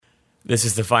This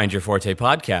is the Find Your Forte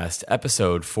podcast,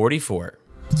 episode 44.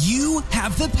 You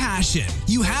have the passion.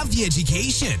 You have the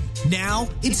education. Now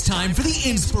it's time for the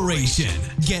inspiration.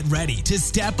 Get ready to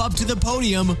step up to the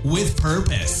podium with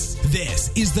purpose.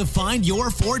 This is the Find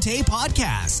Your Forte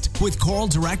podcast with choral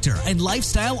director and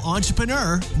lifestyle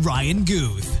entrepreneur, Ryan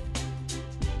Guth.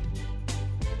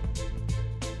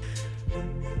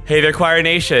 Hey there, Choir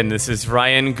Nation. This is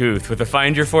Ryan Guth with the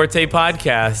Find Your Forte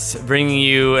podcast, bringing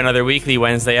you another weekly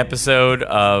Wednesday episode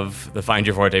of the Find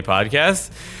Your Forte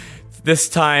podcast. This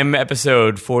time,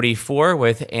 episode 44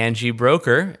 with Angie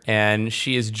Broker, and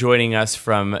she is joining us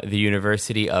from the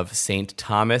University of St.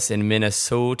 Thomas in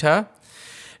Minnesota.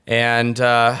 And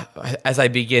as I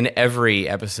begin every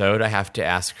episode, I have to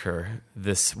ask her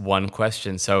this one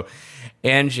question. So,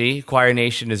 Angie, Choir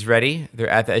Nation is ready. They're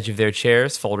at the edge of their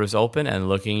chairs, folders open, and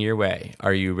looking your way.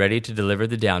 Are you ready to deliver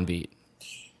the downbeat?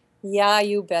 Yeah,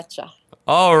 you betcha.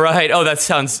 All right. Oh, that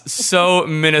sounds so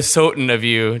Minnesotan of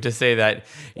you to say that.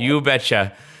 You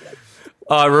betcha.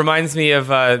 Reminds me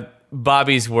of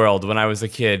Bobby's World when I was a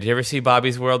kid. Did you ever see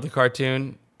Bobby's World, the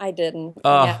cartoon? I didn't.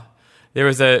 Yeah. There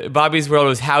was Bobby's World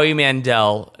was Howie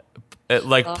Mandel,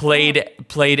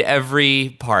 played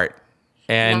every part,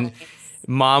 and Nice.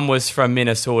 Mom was from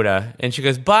Minnesota, and she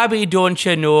goes, "Bobby, don't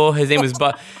you know?" His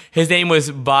name was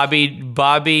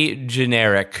Bobby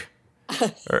Generic,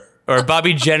 or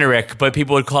Bobby Generic, but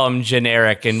people would call him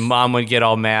Generic, and Mom would get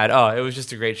all mad. Oh, it was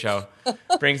just a great show.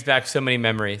 Brings back so many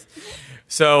memories.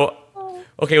 So,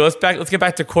 okay, let's get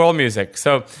back to choral music.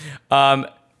 So,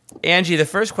 Angie, the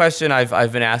first question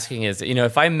I've been asking is,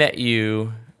 if I met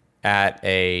you at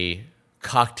a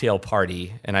cocktail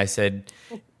party and I said,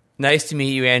 "Nice to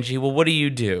meet you, Angie. Well, what do you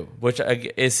do?" Which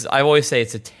is, I always say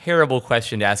it's a terrible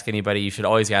question to ask anybody. You should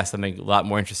always ask something a lot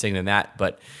more interesting than that.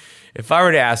 But if I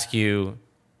were to ask you,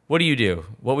 what do you do?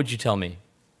 What would you tell me?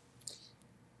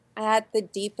 At the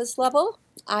deepest level,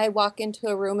 I walk into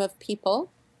a room of people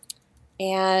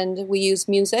and we use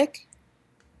music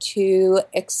to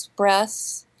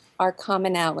express our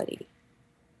commonality.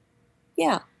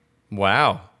 Yeah.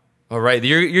 Wow. All right.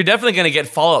 You're definitely going to get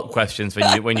follow-up questions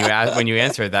when you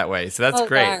answer it that way. So that's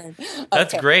great. Darn.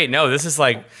 That's Okay. great. No, this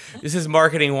is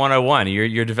marketing 101.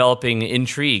 You're developing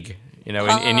intrigue,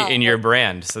 in your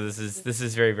brand. So this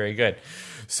is very, very good.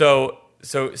 So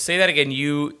say that again.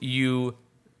 You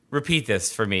repeat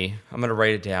this for me. I'm going to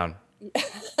write it down.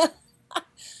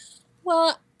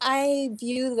 Well, I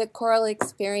view the choral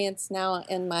experience now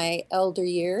in my elder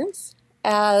years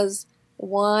as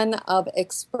one of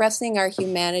expressing our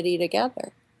humanity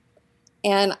together.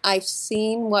 And I've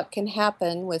seen what can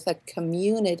happen with a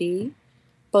community,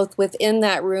 both within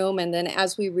that room and then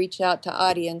as we reach out to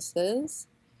audiences,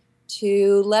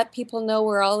 to let people know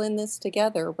we're all in this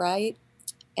together, right?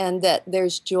 And that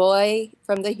there's joy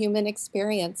from the human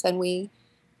experience, and we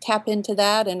tap into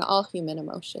that and all human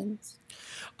emotions.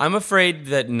 I'm afraid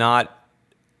that not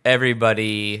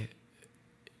everybody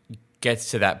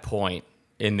gets to that point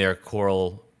in their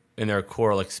choral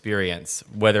experience,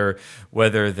 whether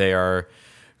they are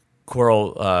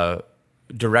choral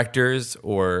directors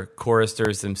or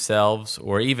choristers themselves,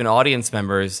 or even audience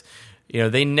members.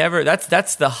 They never.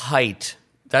 That's the height.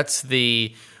 That's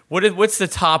the what's the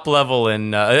top level,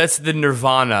 and that's the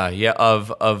nirvana,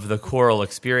 of the choral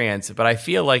experience. But I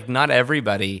feel like not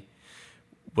everybody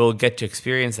will get to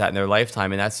experience that in their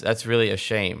lifetime, and that's really a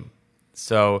shame.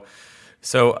 So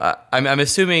I'm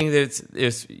assuming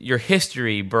that your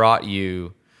history brought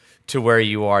you to where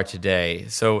you are today.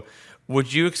 So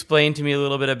would you explain to me a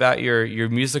little bit about your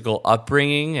musical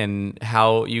upbringing and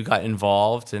how you got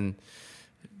involved, and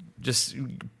just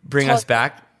bring us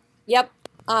back? Yep.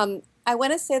 I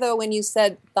want to say, though, when you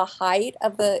said the height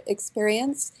of the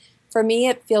experience, for me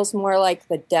it feels more like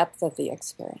the depth of the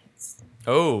experience.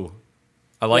 Oh,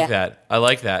 I like that. I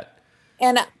like that.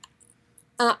 And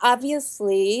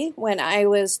obviously, when I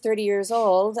was 30 years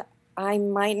old, I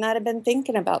might not have been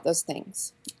thinking about those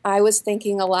things. I was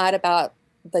thinking a lot about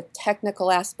the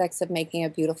technical aspects of making a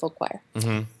beautiful choir.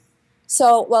 Mm-hmm.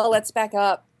 So, let's back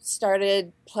up.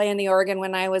 Started playing the organ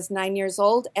when I was 9 years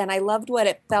old, and I loved what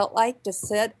it felt like to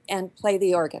sit and play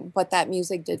the organ, what that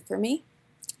music did for me.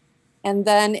 And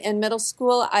then in middle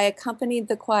school, I accompanied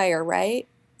the choir, right?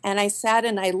 And I sat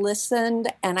and I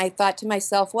listened, and I thought to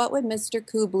myself, what would Mr.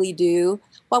 Kubley do?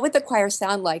 What would the choir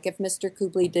sound like if Mr.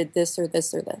 Kubley did this or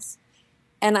this or this?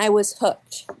 And I was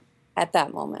hooked at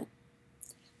that moment.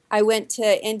 I went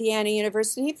to Indiana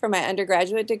University for my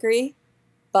undergraduate degree,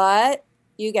 but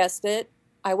you guessed it,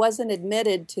 I wasn't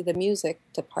admitted to the music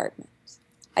department.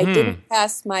 I didn't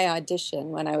pass my audition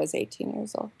when I was 18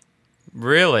 years old.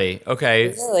 Really? Okay.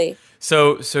 Really?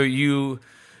 So you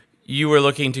you were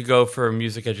looking to go for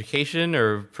music education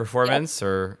or performance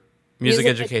or music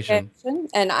education.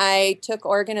 And I took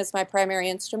organ as my primary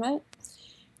instrument.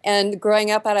 And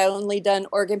growing up, I'd only done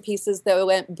organ pieces that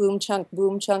went boom chunk,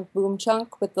 boom chunk, boom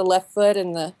chunk with the left foot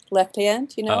and the left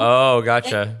hand, you know? Oh,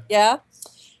 gotcha. Yeah.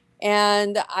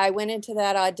 And I went into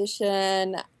that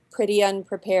audition pretty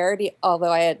unprepared,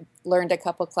 although I had learned a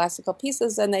couple classical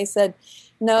pieces. And they said,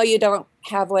 no, you don't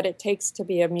have what it takes to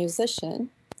be a musician.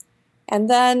 And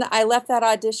then I left that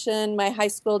audition. My high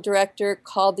school director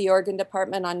called the organ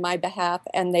department on my behalf,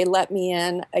 and they let me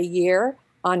in a year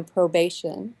on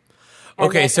probation.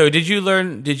 Okay, so did you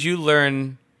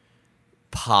learn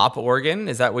pop organ?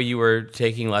 Is that what you were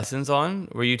taking lessons on?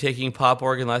 Were you taking pop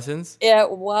organ lessons? It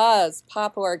was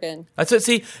pop organ.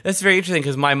 That's very interesting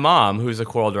because my mom, who's a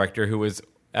choral director, who was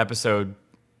episode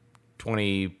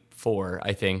 24,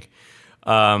 I think,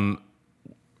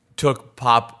 took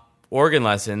pop organ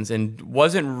lessons and she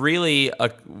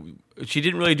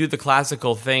didn't really do the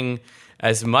classical thing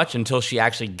as much until she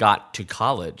actually got to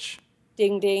college.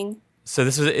 Ding, ding. So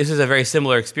this is a very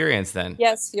similar experience then.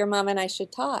 Yes, your mom and I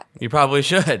should talk. You probably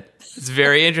should. It's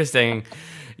very interesting.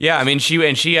 Yeah, I mean,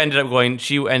 she ended up going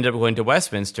to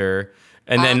Westminster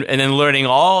and then learning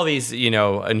all these,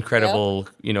 incredible,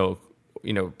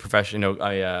 professional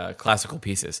classical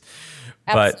pieces.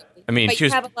 Absolutely. But I mean, you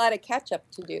have a lot of catch up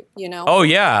to do, Oh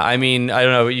yeah, I mean, I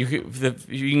don't know, you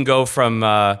can go from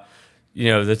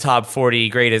the top 40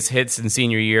 greatest hits in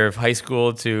senior year of high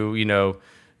school to,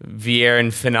 Vier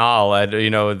and Finale at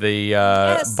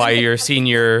by your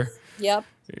senior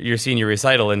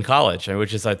recital in college,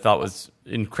 which I thought was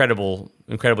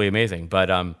incredibly amazing. But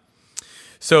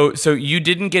so you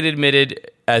didn't get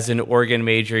admitted as an organ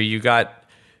major. You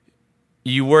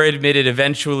were admitted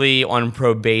eventually on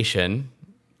probation.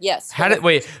 Yes. How did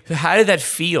that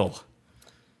feel?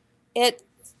 It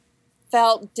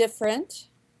felt different.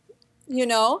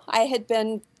 I had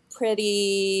been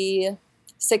pretty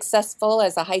successful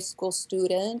as a high school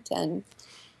student, and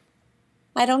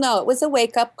I don't know, it was a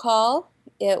wake-up call.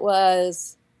 It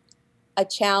was a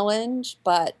challenge,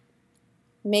 but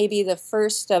maybe the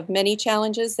first of many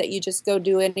challenges that you just go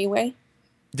do anyway.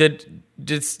 Do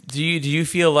you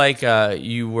feel like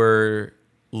you were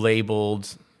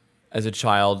labeled as a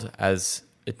child as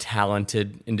a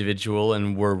talented individual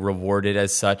and were rewarded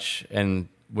as such, and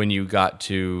when you got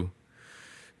to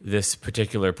this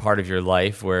particular part of your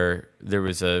life where there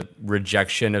was a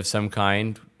rejection of some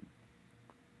kind,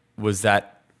 was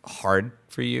that hard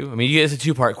for you? I mean, it's a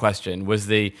two-part question.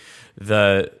 Did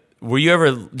you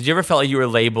ever felt like you were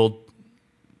labeled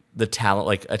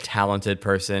like a talented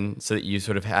person, so that you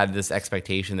sort of had this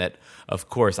expectation that, of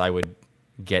course, I would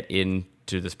get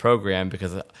into this program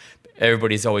because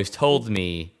everybody's always told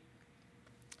me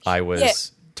I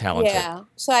was talented? Yeah.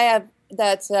 So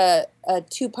that's a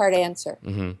two-part answer.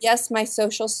 Mm-hmm. Yes, my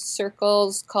social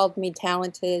circles called me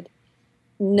talented.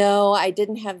 No, I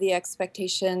didn't have the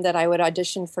expectation that I would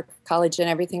audition for college and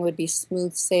everything would be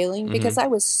smooth sailing, because I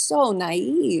was so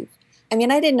naive. I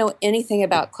mean, I didn't know anything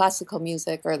about classical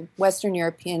music or Western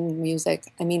European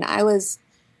music. I mean, I was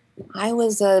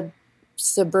a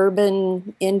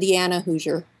suburban Indiana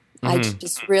Hoosier. I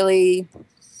just really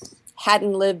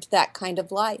hadn't lived that kind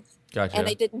of life. Gotcha. And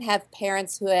I didn't have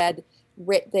parents who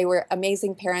they were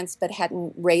amazing parents, but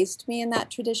hadn't raised me in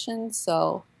that tradition.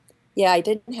 So, yeah, I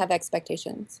didn't have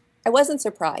expectations. I wasn't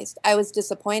surprised. I was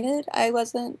disappointed I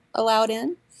wasn't allowed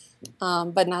in,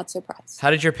 but not surprised. How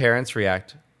did your parents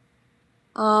react?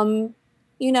 Kind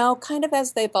of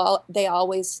as they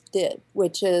always did,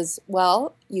 which is,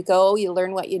 well, you go, you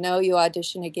learn what you know, you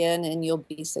audition again, and you'll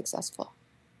be successful.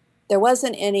 There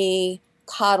wasn't any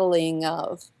coddling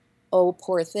of, oh,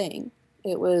 poor thing.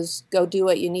 It was, go do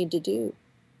what you need to do.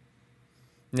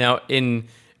 Now, in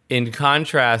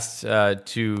contrast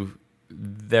to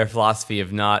their philosophy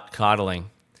of not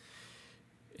coddling,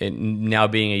 and now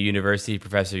being a university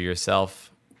professor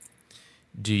yourself,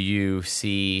 do you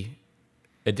see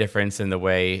a difference in the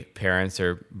way parents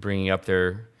are bringing up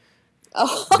their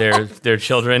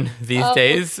children these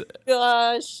days?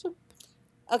 Gosh.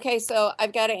 Okay, so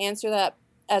I've got to answer that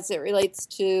as it relates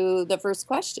to the first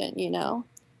question,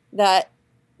 that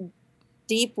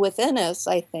deep within us,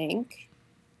 I think,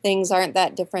 things aren't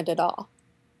that different at all.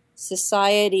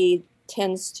 Society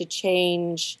tends to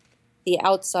change the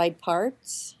outside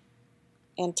parts,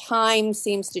 and time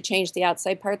seems to change the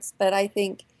outside parts, but I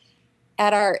think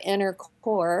at our inner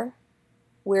core,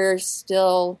 we're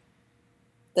still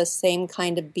the same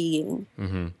kind of being.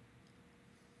 Mm-hmm.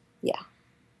 Yeah.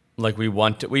 Like we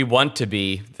want to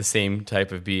be the same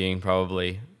type of being,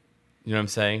 probably. You know what I'm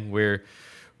saying?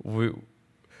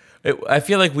 I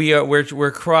feel like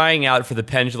we're crying out for the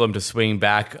pendulum to swing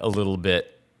back a little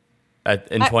bit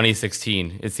in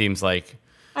 2016. It seems like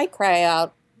I cry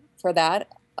out for that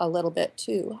a little bit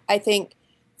too. I think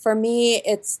for me,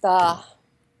 it's the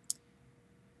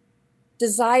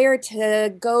desire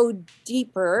to go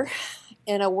deeper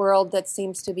in a world that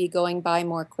seems to be going by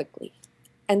more quickly.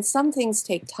 And some things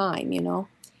take time,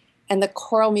 and the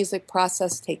choral music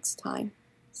process takes time.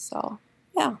 So,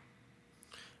 yeah.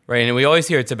 Right, and we always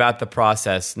hear it's about the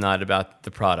process, not about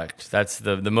the product. That's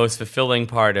the most fulfilling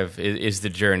part of is the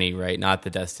journey, right? Not the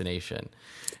destination.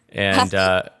 And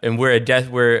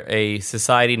we're a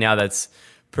society now that's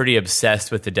pretty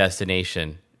obsessed with the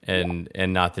destination and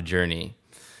not the journey.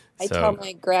 I tell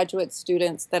my graduate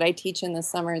students that I teach in the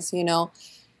summers,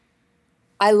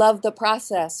 I love the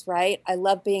process, right? I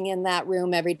love being in that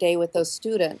room every day with those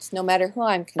students, no matter who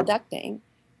I'm conducting.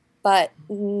 But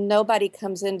nobody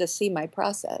comes in to see my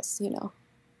process,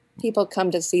 People come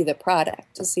to see the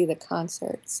product, to see the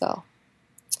concert. So,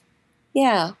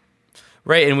 yeah.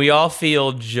 Right, and we all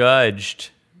feel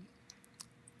judged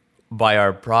by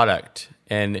our product.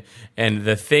 And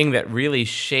the thing that really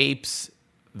shapes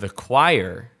the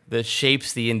choir, that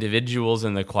shapes the individuals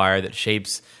in the choir, that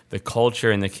shapes the culture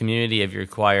and the community of your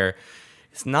choir,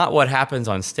 it's not what happens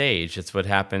on stage. It's what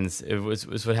happens.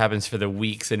 It's what happens for the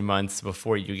weeks and months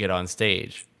before you get on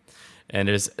stage. And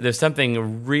there's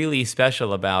something really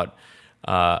special about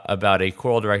a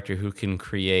choral director who can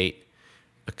create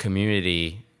a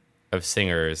community of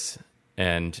singers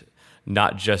and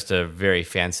not just a very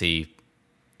fancy,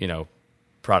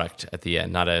 product at the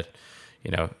end. Not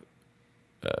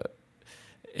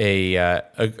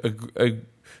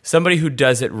somebody who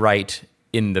does it right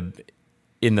in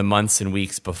the months and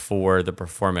weeks before the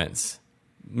performance.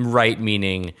 Right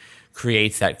meaning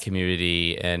creates that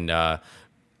community and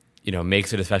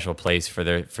makes it a special place for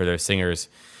their singers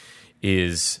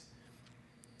is,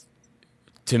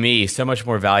 to me, so much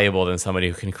more valuable than somebody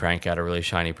who can crank out a really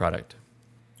shiny product.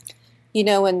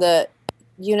 When the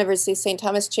University of St.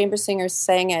 Thomas Chamber Singers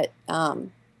sang at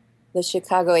the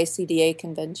Chicago ACDA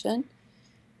convention,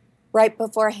 right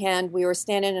beforehand, we were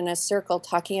standing in a circle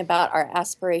talking about our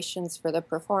aspirations for the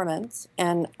performance,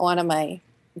 and one of my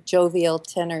jovial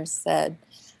tenors said,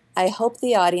 "I hope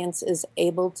the audience is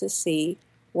able to see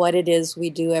what it is we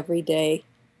do every day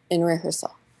in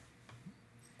rehearsal."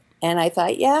 And I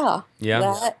thought,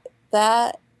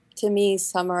 that to me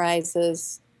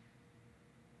summarizes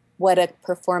what a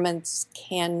performance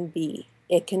can be.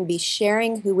 It can be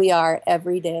sharing who we are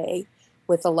every day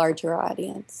with a larger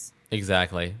audience.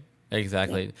 Exactly.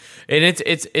 And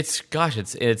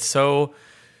it's so.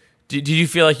 Did you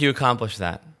feel like you accomplished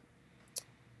that?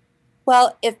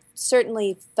 Well, it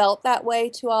certainly felt that way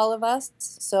to all of us.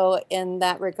 So in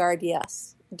that regard,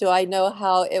 yes. Do I know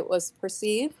how it was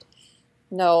perceived?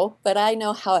 No, but I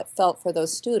know how it felt for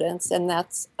those students, and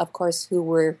that's, of course, who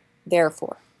we're there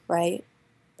for, right?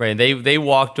 Right. They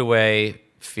walked away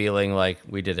feeling like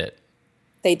we did it.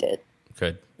 They did.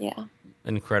 Good. Yeah.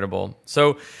 Incredible.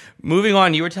 So moving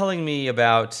on, you were telling me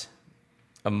about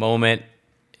a moment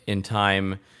in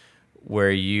time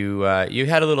where you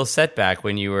had a little setback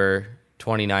when you were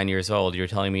 29 years old. You were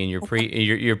telling me in your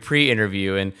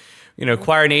pre-interview, and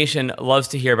Choir Nation loves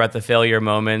to hear about the failure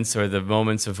moments or the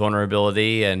moments of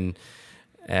vulnerability, and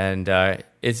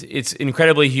it's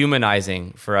incredibly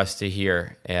humanizing for us to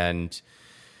hear. And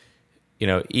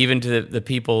even to the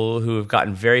people who have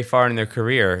gotten very far in their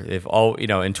career, they've all,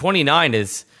 and 29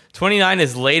 is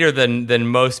later than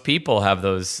most people have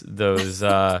those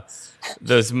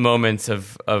moments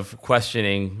of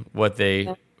questioning what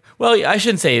they. Well, I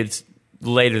shouldn't say it's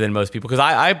later than most people, because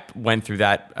I went through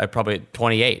that at probably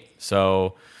 28.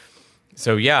 So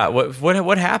yeah.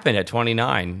 What happened at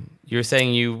 29? You were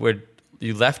saying you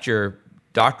left your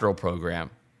doctoral program.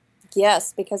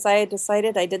 Yes, because I had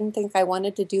decided I didn't think I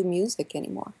wanted to do music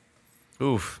anymore.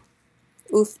 Oof.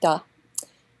 Oofda.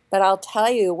 But I'll tell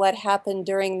you what happened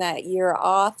during that year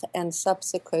off and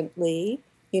subsequently,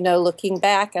 looking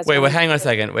back. Wait, hang on a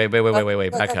second. Wait,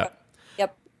 back up.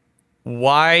 Yep.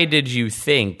 Why did you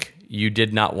think you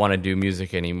did not want to do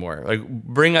music anymore? Like,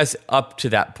 bring us up to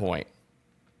that point.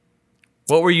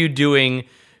 What were you doing?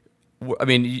 I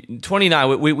mean,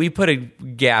 29, we put a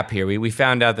gap here. We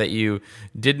found out that you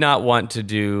did not want to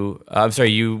do,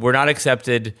 you were not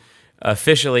accepted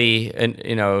officially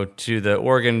to the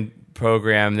organ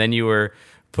program. Then you were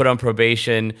put on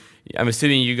probation. I'm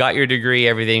assuming you got your degree,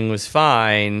 everything was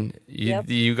fine.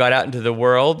 You got out into the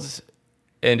world,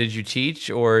 and did you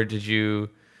teach, or did you?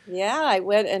 Yeah, I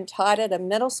went and taught at a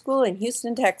middle school in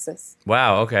Houston, Texas.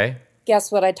 Wow, okay.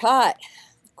 Guess what I taught?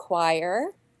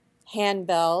 Choir,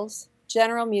 handbells,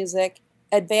 general music,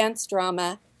 advanced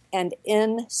drama, and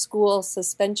in-school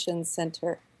suspension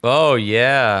center. Oh,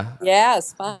 yeah. Yeah,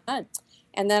 it's fun.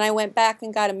 And then I went back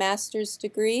and got a master's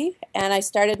degree, and I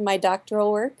started my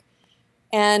doctoral work.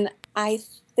 And I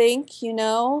think,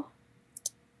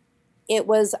 it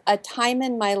was a time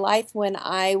in my life when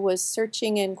I was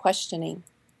searching and questioning.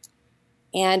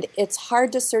 And it's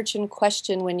hard to search and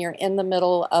question when you're in the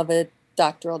middle of a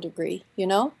doctoral degree,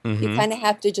 Mm-hmm. You kind of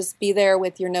have to just be there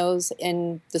with your nose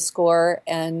in the score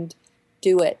and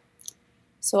do it.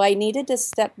 So I needed to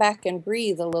step back and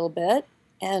breathe a little bit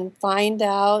and find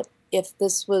out if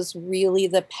this was really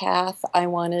the path I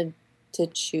wanted to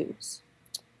choose.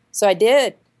 So I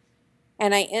did.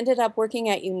 And I ended up working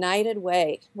at United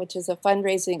Way, which is a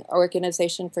fundraising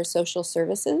organization for social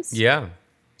services. Yeah.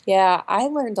 Yeah, I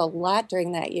learned a lot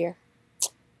during that year.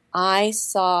 I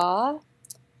saw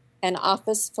an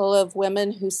office full of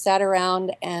women who sat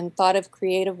around and thought of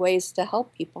creative ways to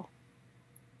help people.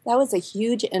 That was a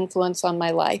huge influence on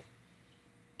my life.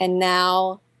 And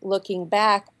now, looking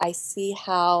back, I see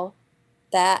how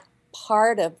that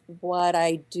part of what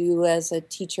I do as a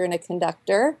teacher and a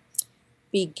conductor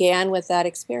began with that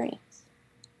experience.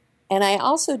 And I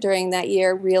also, during that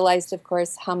year, realized, of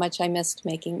course, how much I missed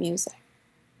making music.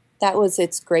 That was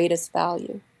its greatest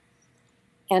value.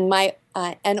 And my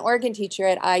an organ teacher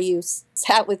at IU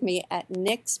sat with me at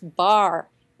Nick's Bar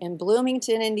in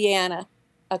Bloomington, Indiana,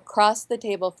 across the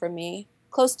table from me,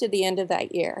 close to the end of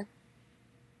that year.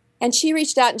 And she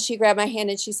reached out and she grabbed my hand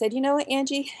and she said, "You know what,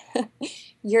 Angie?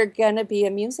 You're going to be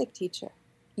a music teacher.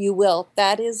 You will.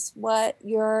 That is what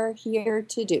you're here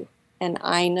to do. And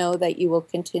I know that you will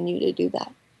continue to do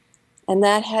that." And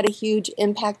that had a huge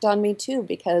impact on me, too,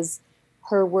 because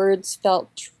her words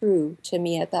felt true to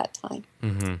me at that time.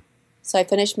 Mm-hmm. So I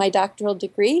finished my doctoral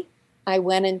degree. I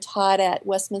went and taught at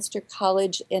Westminster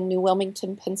College in New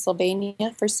Wilmington,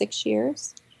 Pennsylvania for 6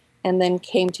 years, and then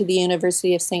came to the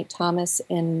University of St. Thomas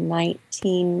in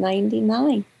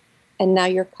 1999. And now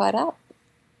you're caught up.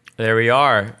 There we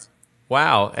are.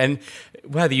 Wow. And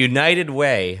wow, the United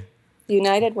Way. The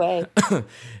United Way.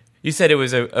 You said it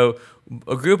was a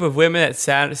group of women that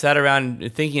sat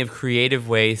around thinking of creative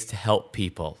ways to help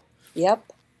people. Yep.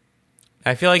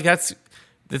 I feel like that's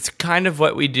kind of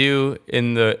what we do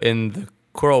in the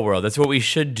choral world. That's what we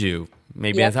should do.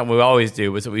 Maybe Yep. that's not what we always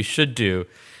do, but it's what we should do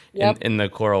Yep. in the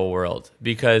choral world.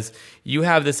 Because you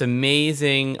have this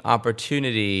amazing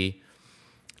opportunity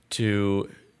to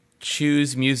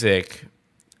choose music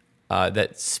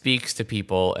that speaks to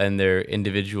people and their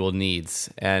individual needs.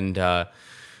 And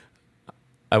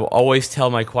I will always tell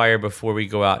my choir before we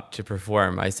go out to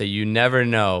perform, I say, you never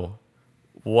know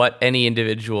what any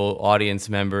individual audience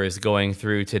member is going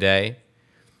through today.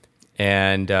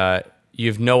 And you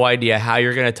have no idea how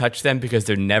you're going to touch them because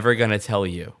they're never going to tell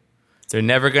you. They're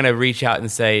never going to reach out and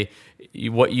say,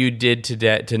 what you did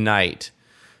tonight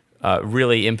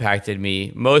really impacted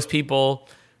me. Most people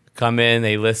come in,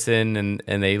 they listen,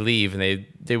 and they leave, and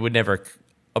they would never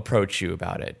approach you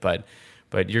about it. But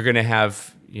you're going to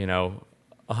have,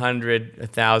 100,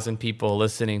 1,000 people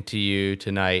listening to you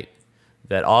tonight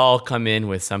that all come in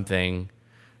with something,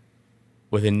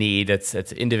 with a need that's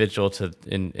individual to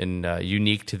and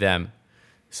unique to them.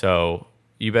 So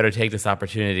you better take this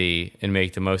opportunity and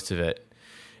make the most of it.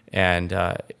 And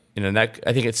that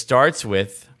I think it starts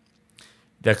with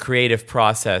the creative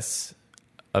process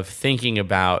of thinking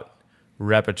about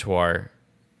repertoire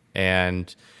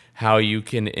and how you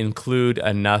can include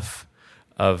enough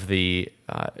of the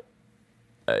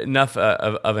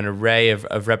of an array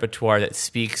of repertoire that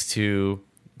speaks to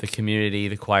the community,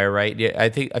 the choir, right? Yeah, I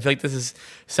feel like this is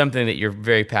something that you're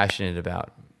very passionate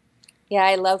about. Yeah,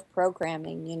 I love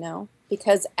programming,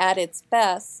 because at its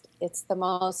best, it's the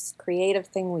most creative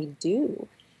thing we do.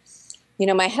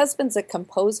 My husband's a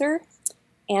composer,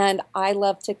 and I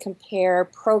love to compare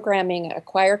programming a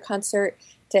choir concert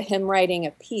to him writing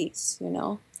a piece,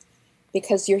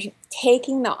 because you're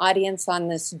taking the audience on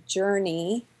this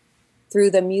journey through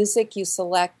the music you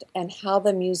select and how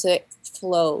the music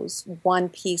flows one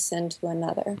piece into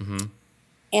another. Mm-hmm.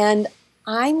 And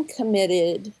I'm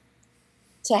committed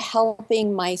to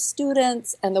helping my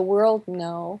students and the world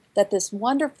know that this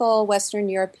wonderful Western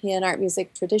European art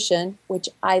music tradition, which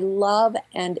I love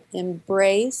and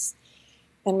embrace,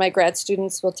 and my grad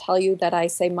students will tell you that I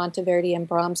say Monteverdi and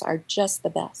Brahms are just the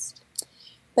best.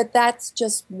 But that's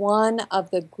just one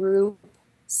of the group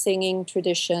singing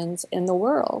traditions in the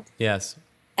world. Yes.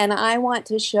 And I want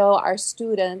to show our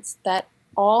students that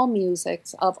all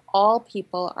musics of all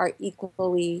people are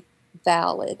equally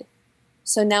valid.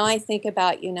 So now I think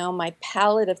about, my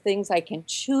palette of things I can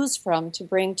choose from to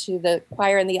bring to the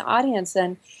choir and the audience.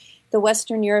 And, the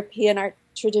Western European art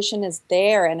tradition is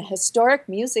there, and historic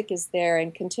music is there,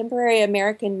 and contemporary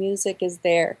American music is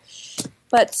there.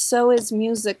 But so is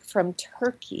music from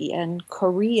Turkey and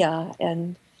Korea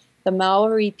and the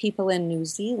Maori people in New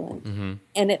Zealand. Mm-hmm.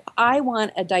 And if I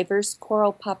want a diverse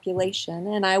choral population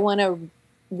and I want to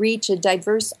reach a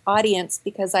diverse audience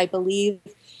because I believe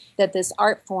that this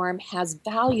art form has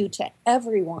value to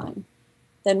everyone,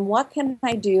 then what can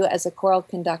I do as a choral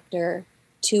conductor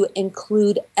to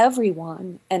include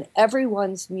everyone and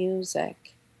everyone's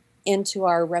music into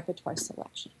our repertoire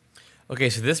selection? Okay,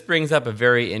 so this brings up a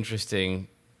very interesting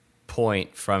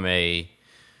point from a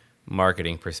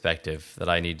marketing perspective that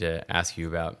I need to ask you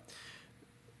about.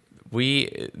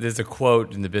 There's a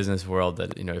quote in the business world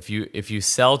that, if you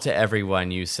sell to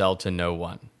everyone, you sell to no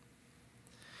one.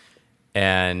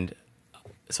 And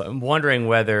so I'm wondering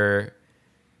whether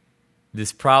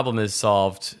this problem is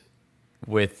solved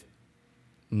with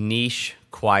niche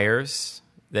choirs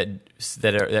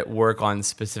that work on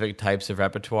specific types of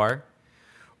repertoire,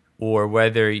 or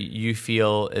whether you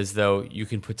feel as though you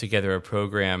can put together a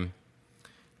program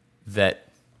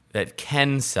that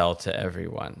can sell to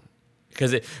everyone.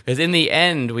 Because in the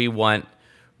end, we want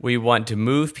to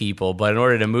move people, but in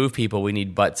order to move people, we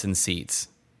need butts and seats.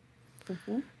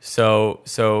 Mm-hmm. So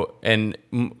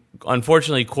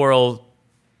unfortunately, choral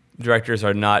directors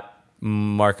are not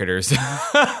marketers,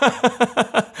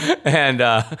 and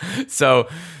so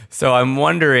I'm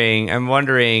wondering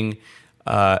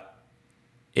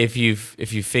if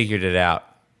you've figured it out.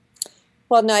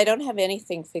 Well, no, I don't have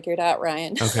anything figured out,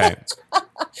 Ryan. Okay.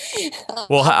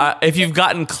 Well, if you've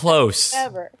gotten close,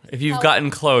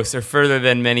 gotten close or further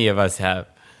than many of us have.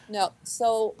 No.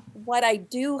 So what I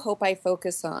do hope I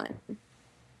focus on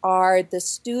are the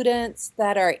students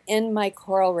that are in my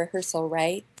choral rehearsal,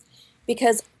 right?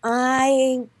 Because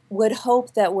I would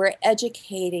hope that we're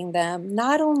educating them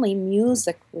not only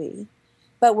musically,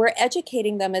 but we're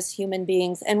educating them as human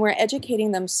beings, and we're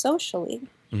educating them socially.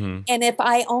 Mm-hmm. And if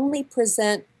I only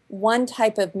present one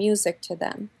type of music to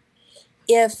them,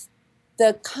 if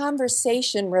the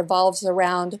conversation revolves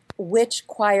around which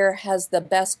choir has the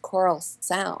best choral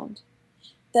sound,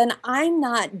 then I'm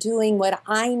not doing what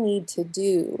I need to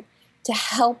do to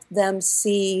help them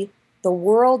see the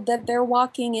world that they're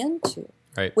walking into,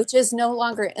 right, which is no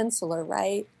longer insular,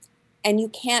 right? And you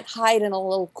can't hide in a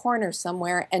little corner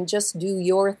somewhere and just do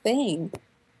your thing,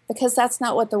 because that's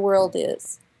not what the world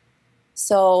is.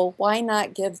 So why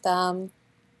not give them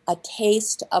a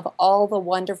taste of all the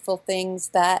wonderful things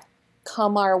that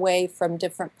come our way from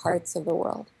different parts of the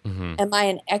world? Mm-hmm. Am I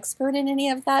an expert in any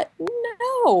of that?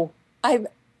 No.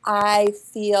 I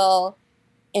feel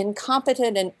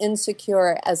incompetent and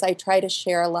insecure as I try to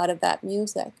share a lot of that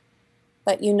music.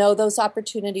 But those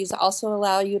opportunities also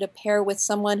allow you to pair with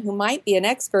someone who might be an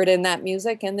expert in that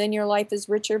music, and then your life is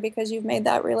richer because you've made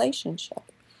that relationship.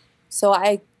 So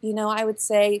I would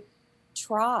say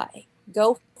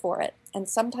go for it. And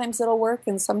sometimes it'll work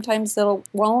and sometimes it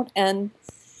won't. And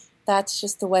that's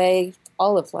just the way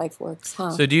all of life works,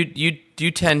 huh? So do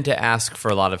you tend to ask for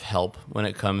a lot of help when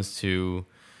it comes to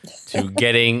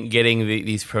getting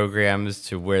these programs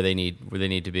to where they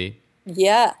need to be?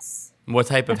 Yes. What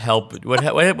type of help?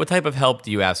 What type of help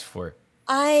do you ask for?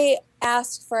 I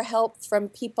ask for help from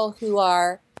people who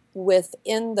are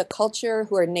within the culture,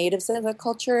 who are natives of the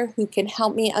culture, who can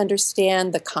help me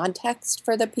understand the context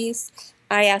for the piece.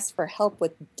 I ask for help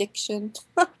with diction.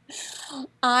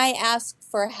 I ask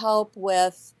for help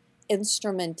with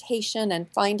instrumentation and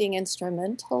finding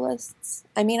instrumentalists.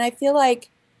 I mean, I feel like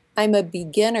I'm a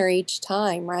beginner each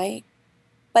time, right?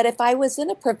 But if I was in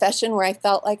a profession where I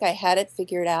felt like I had it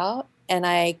figured out and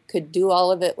I could do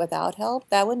all of it without help,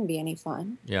 that wouldn't be any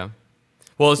fun. Yeah.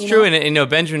 Well, it's true. And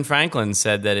Benjamin Franklin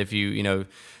said that if you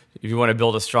want to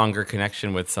build a stronger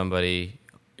connection with somebody,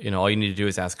 all you need to do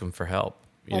is ask them for help.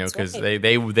 Because right.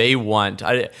 they want.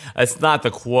 It's not the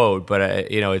quote, but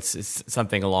it's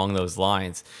something along those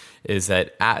lines. Is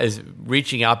that is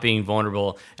reaching out, being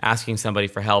vulnerable, asking somebody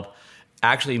for help,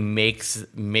 actually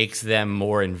makes them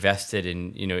more invested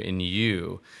in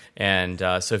you. And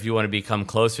so if you want to become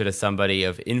closer to somebody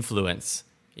of influence,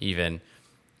 even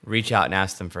reach out and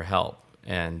ask them for help,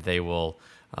 and they will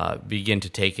begin to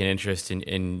take an interest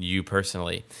in you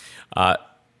personally.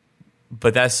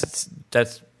 But that's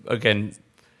again,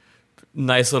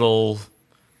 nice little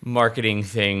marketing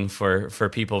thing for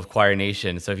people of Choir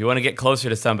Nation. So if you want to get closer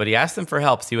to somebody, ask them for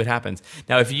help, see what happens.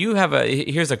 Now, if you have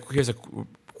here's a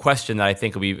question that I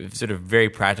think will be sort of very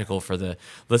practical for the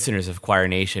listeners of Choir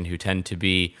Nation who tend to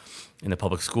be in the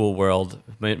public school world,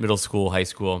 middle school, high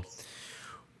school.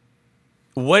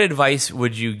 What advice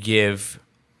would you give,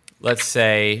 let's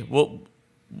say,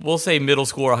 we'll say middle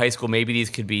school or high school. Maybe these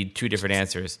could be two different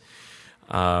answers.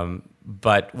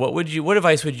 But what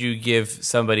advice would you give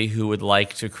somebody who would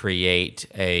like to create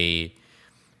a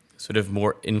sort of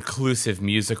more inclusive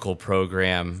musical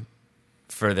program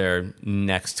for their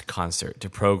next concert, to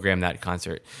program that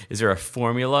concert? Is there a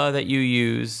formula that you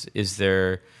use? Is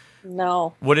there...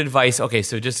 No. What advice? Okay,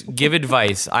 so just give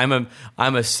advice. I'm a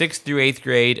 6th through 8th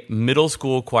grade middle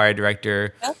school choir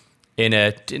director in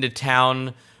a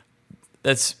town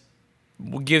that's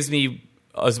gives me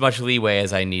as much leeway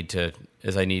as I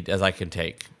can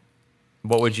take.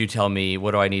 What would you tell me?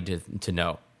 What do I need to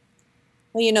know?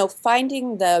 Well,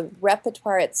 finding the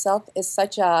repertoire itself is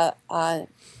such a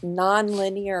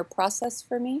non-linear process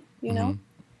for me,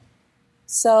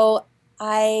 So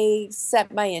I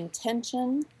set my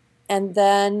intention, and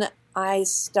then I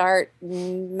start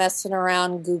messing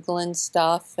around, Googling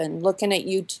stuff and looking at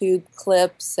YouTube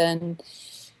clips and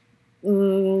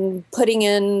putting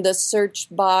in the search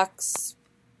box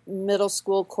middle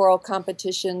school choral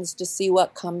competitions to see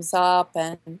what comes up.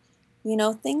 And,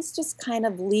 things just kind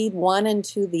of lead one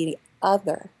into the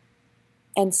other.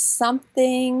 And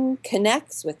something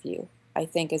connects with you, I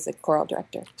think, as a choral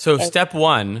director. So step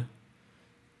one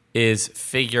is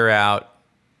figure out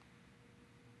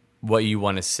what you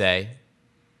want to say.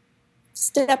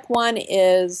 Step one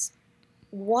is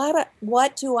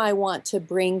what do I want to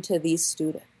bring to these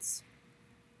students?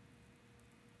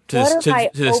 To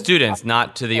the students,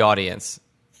 not to the audience.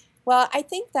 Well, I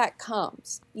think that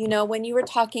comes. When you were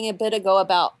talking a bit ago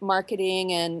about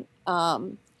marketing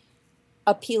and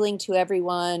appealing to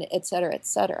everyone, et cetera, et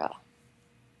cetera.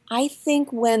 I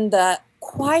think when the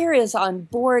choir is on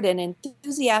board and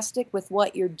enthusiastic with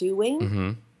what you're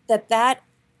doing, that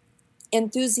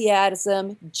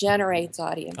enthusiasm generates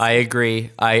audience. I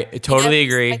agree. I totally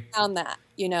agree. I found that,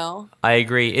 I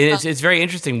agree. It's very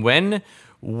interesting.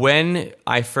 When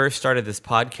I first started this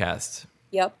podcast,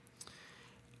 yep,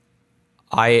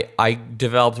 I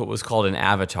developed what was called an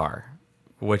avatar,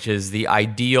 which is the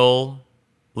ideal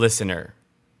listener.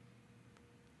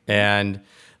 And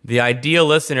the ideal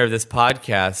listener of this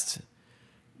podcast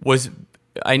was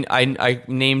I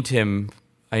named him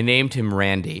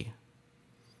Randy.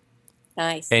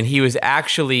 Nice. And he was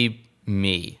actually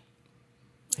me.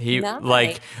 He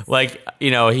nice.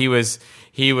 he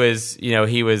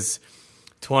was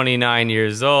 29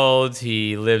 years old.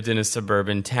 He lived in a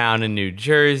suburban town in New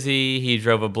Jersey. He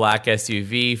drove a black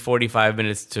SUV 45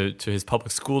 minutes to his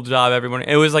public school job every morning.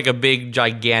 It was like a big,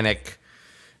 gigantic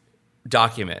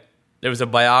document. It was a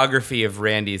biography of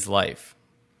Randy's life.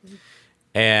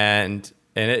 And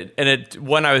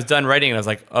when I was done writing it, I was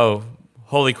like, oh,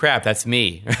 holy crap, that's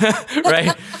me,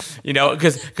 right?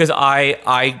 Because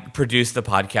I produced the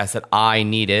podcast that I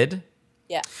needed.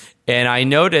 Yeah. And I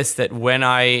noticed that when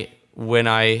I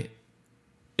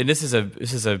and this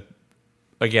is a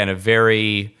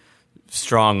very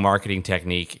strong marketing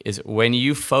technique, is when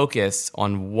you focus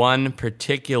on one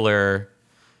particular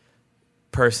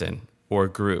person or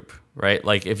group, right?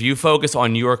 Like if you focus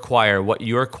on your choir, what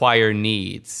your choir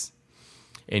needs,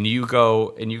 and you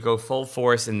go full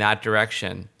force in that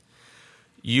direction,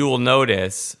 you will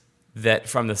notice that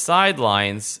from the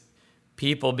sidelines,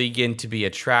 people begin to be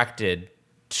attracted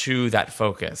to that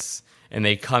focus. And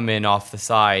they come in off the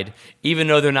side, even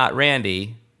though they're not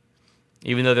Randy,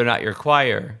 even though they're not your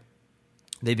choir,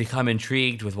 they become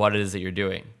intrigued with what it is that you're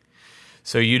doing.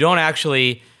 So you don't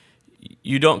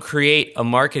create a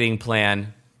marketing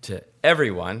plan to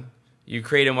everyone. You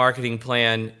create a marketing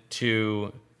plan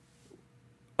to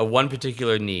one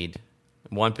particular need,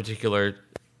 one particular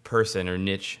person or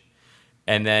niche.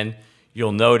 And then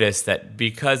you'll notice that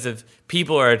because of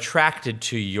people are attracted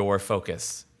to your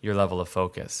focus, your level of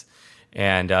focus.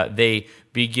 And they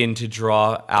begin to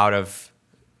draw out of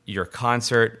your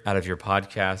concert, out of your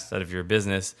podcast, out of your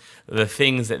business, the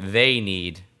things that they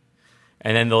need,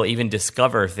 and then they'll even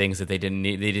discover things that they didn't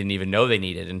even know they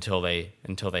needed until they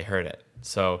heard it.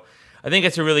 So I think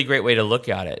it's a really great way to look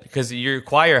at it, because your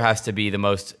choir has to be the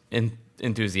most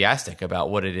enthusiastic about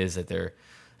what it is that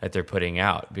they're putting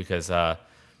out. Because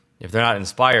if they're not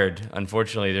inspired,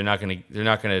 unfortunately, they're not going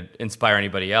to inspire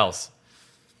anybody else.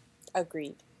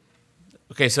 Agreed.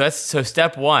 Okay, so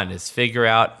step one is figure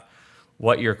out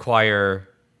what your choir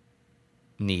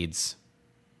needs.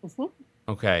 Mm-hmm.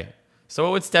 Okay, so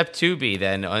what would step two be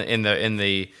then in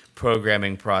the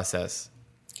programming process?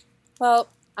 Well,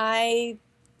 I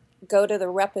go to the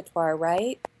repertoire,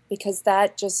 right? Because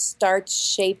that just starts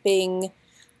shaping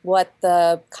what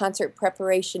the concert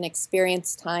preparation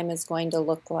experience time is going to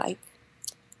look like.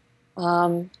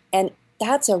 And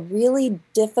that's a really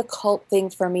difficult thing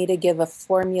for me to give a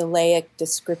formulaic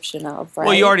description of, right?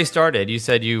 Well, you already started. You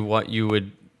said you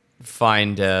would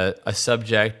find a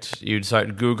subject, you'd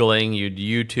start Googling, you'd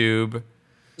YouTube.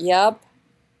 Yep.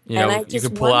 You know, you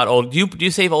could pull out old. Do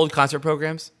you save old concert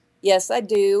programs? Yes, I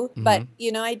do. But,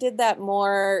 I did that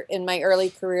more in my early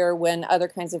career when other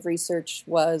kinds of research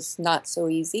was not so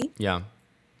easy. Yeah.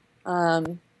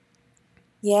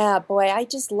 Yeah, boy, I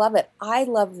just love it. I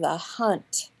love the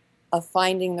hunt of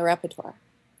finding the repertoire.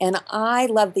 And I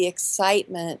love the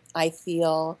excitement I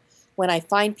feel when I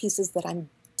find pieces that I'm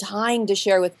dying to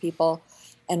share with people,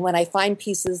 and when I find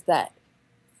pieces that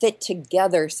fit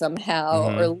together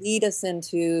somehow or lead us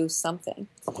into something.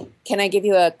 Can I give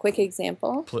you a quick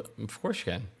example? Of course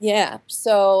you can. Yeah.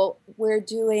 So we're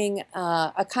doing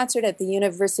a concert at the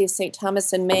University of St.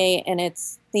 Thomas in May, and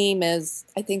its theme is,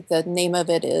 I think the name of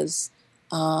it is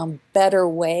Better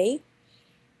Way.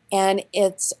 And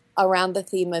it's around the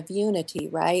theme of unity,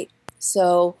 right?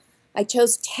 So I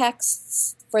chose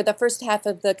texts for the first half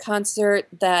of the concert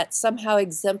that somehow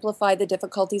exemplify the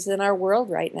difficulties in our world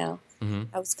right now.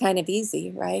 That was kind of easy,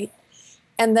 right?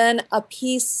 And then a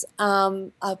piece,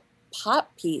 a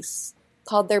pop piece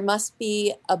called There Must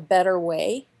Be a Better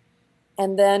Way.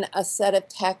 And then a set of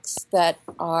texts that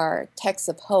are texts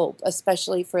of hope,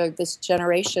 especially for this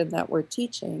generation that we're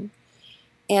teaching.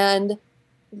 And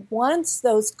once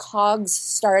those cogs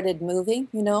started moving,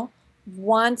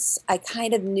 once I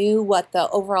kind of knew what the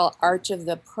overall arch of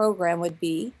the program would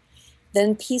be,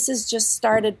 then pieces just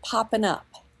started popping up.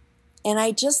 And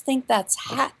I just think that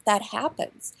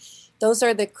happens. Those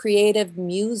are the creative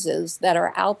muses that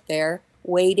are out there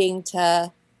waiting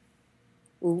to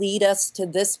lead us to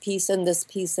this piece and this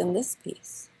piece and this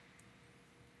piece.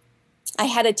 I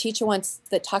had a teacher once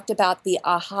that talked about the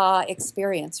aha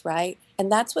experience, right?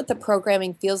 And that's what the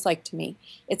programming feels like to me.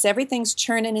 It's everything's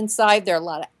churning inside. There are a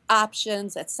lot of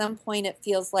options. At some point, it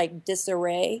feels like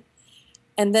disarray.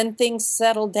 And then things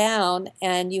settle down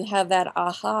and you have that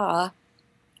aha.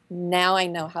 Now I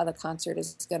know how the concert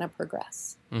is going to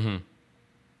progress.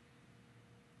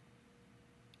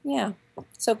 Yeah.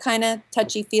 So kind of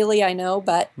touchy-feely, I know,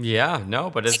 but... Yeah, no,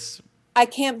 but it's... I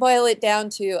can't boil it down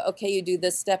to, okay, you do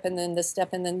this step and then this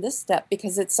step and then this step,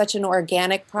 because it's such an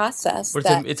organic process. But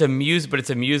it's a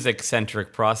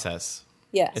music-centric process.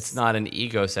 Yes. It's not an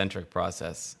egocentric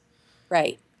process.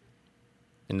 Right.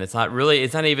 And it's not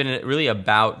even really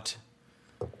about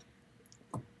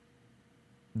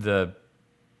the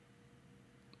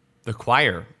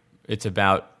choir. It's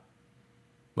about,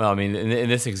 well, I mean, in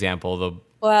this example,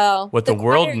 what the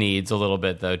world choir needs a little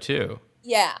bit, though, too.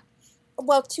 Yeah.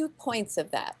 Well, 2 points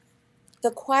of that. The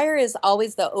choir is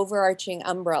always the overarching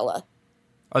umbrella.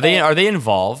 Are they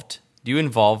involved? Do you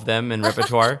involve them in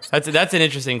repertoire? That's an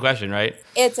interesting question, right?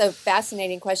 It's a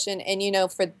fascinating question.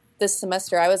 And, for this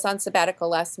semester, I was on sabbatical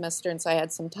last semester, and so I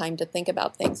had some time to think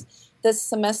about things. This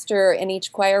semester, in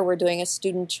each choir, we're doing a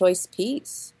student choice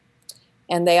piece.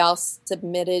 And they all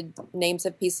submitted names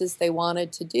of pieces they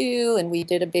wanted to do, and we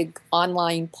did a big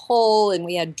online poll, and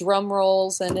we had drum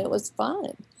rolls, and it was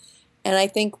fun. And I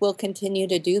think we'll continue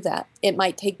to do that. It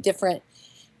might take different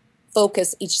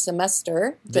focus each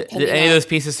semester. Did any of those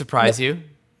pieces surprise you?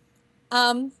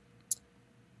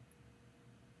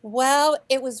 Well,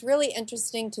 it was really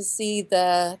interesting to see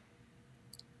how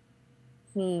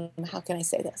can I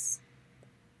say this?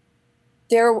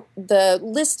 The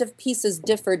list of pieces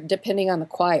differed depending on the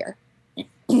choir.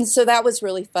 So that was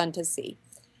really fun to see.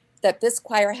 That this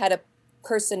choir had a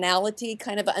personality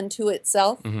kind of unto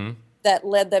itself. That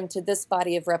led them to this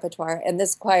body of repertoire, and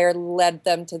this choir led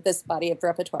them to this body of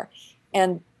repertoire.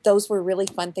 And those were really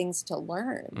fun things to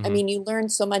learn. I mean, you learn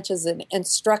so much as an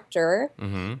instructor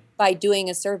by doing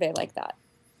a survey like that.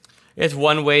 It's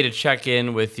one way to check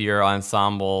in with your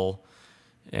ensemble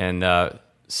and and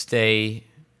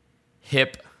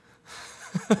hip.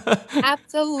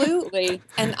 Absolutely.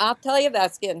 And I'll tell you,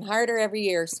 that's getting harder every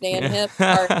year. Staying hip,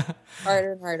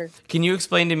 harder and harder. Can you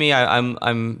explain to me,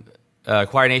 I'm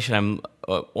Choir Nation, I'm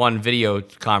on video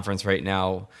conference right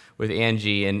now with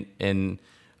Angie, and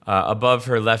above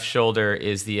her left shoulder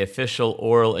is the official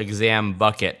oral exam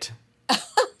bucket.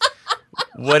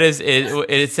 What is it?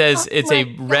 It says it's a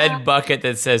red bucket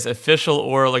that says official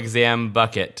oral exam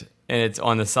bucket, and it's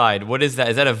on the side. What is that?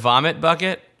 Is that a vomit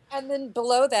bucket? And then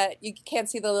below that, you can't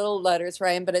see the little letters,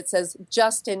 Ryan, but it says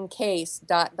just in case, ...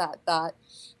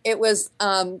 It was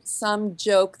some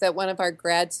joke that one of our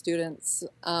grad students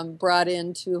brought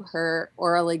into her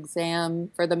oral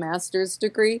exam for the master's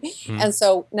degree. And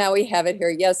so now we have it here.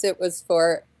 Yes, it was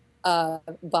for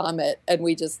vomit, and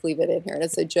we just leave it in here. And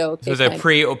it's a joke. So it was a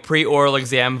pre-oral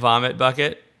exam vomit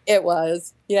bucket? It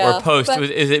was, yeah. Or post? But,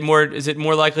 Is it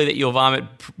more likely that you'll vomit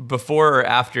before or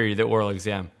after the oral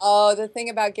exam? oh, the thing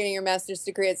about getting your master's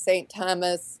degree at St.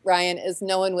 Thomas, Ryan, is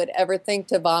no one would ever think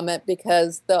to vomit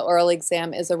because the oral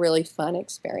exam is a really fun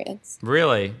experience.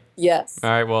 Really? Yes. All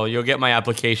right. Well, you'll get my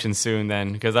application soon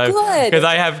then, because Good.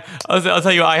 I have. I'll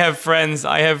tell you, I have friends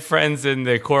in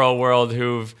the choral world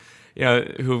who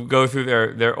go through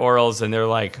their orals and they're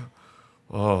like,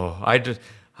 oh, I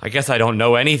guess I don't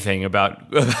know anything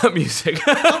about music.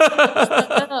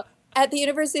 At the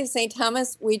University of St.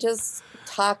 Thomas, we just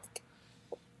talk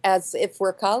as if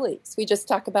we're colleagues. We just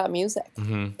talk about music.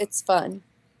 Mm-hmm. It's fun.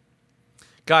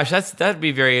 Gosh, that'd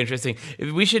be very interesting.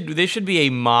 There should be a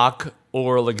mock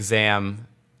oral exam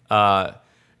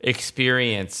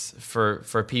experience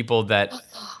for people that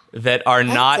are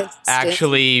not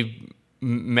actually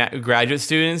graduate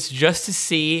students, just to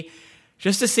see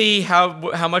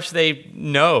how much they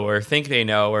know or think they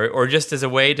know, or just as a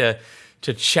way to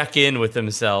check in with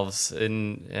themselves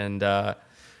and charge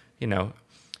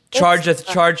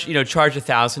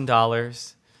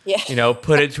 $1,000. Yeah.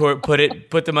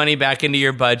 Put the money back into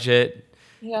your budget.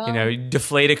 Yeah.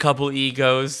 Deflate a couple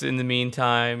egos in the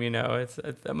meantime.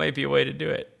 That might be a way to do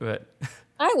it. But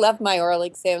I love my oral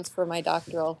exams for my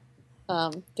doctoral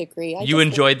degree. You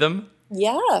enjoyed them?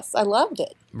 Yes, I loved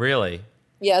it. Really?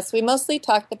 Yes, we mostly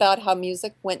talked about how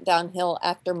music went downhill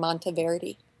after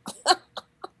Monteverdi.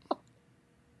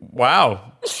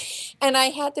 Wow. And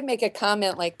I had to make a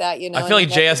comment like that, I feel like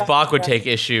J.S. Bach would take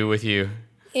issue with you.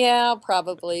 Yeah,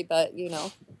 probably, but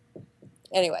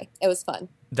anyway, it was fun.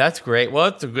 That's great. Well,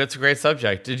 it's a great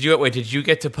subject. Did you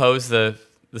get to pose the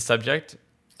subject?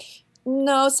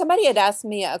 No, somebody had asked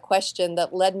me a question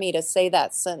that led me to say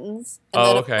that sentence. And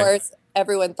then, okay. Of course,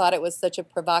 everyone thought it was such a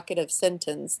provocative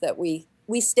sentence that we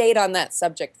stayed on that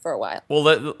subject for a while.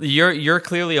 Well, you're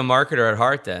clearly a marketer at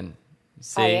heart then.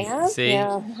 See, I am? see.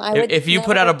 Yeah, if you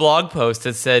put out a blog post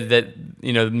that said that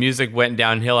music went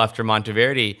downhill after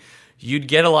Monteverdi, you'd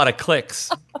get a lot of clicks.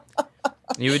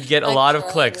 You would get a lot of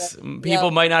clicks.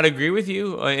 People might not agree with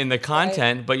you in the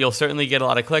content, but you'll certainly get a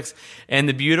lot of clicks. And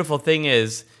the beautiful thing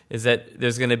is that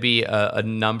there's going to be a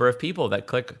number of people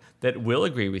that will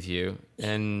agree with you,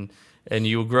 and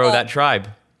you'll grow that tribe.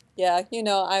 Yeah,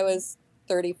 I was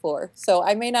 34, so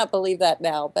I may not believe that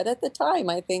now, but at the time,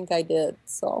 I think I did.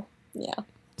 So, yeah.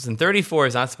 Listen, 34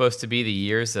 is not supposed to be the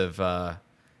years of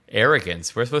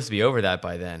arrogance. We're supposed to be over that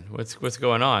by then. What's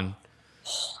going on?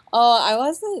 Oh, I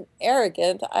wasn't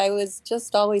arrogant. I was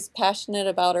just always passionate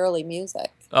about early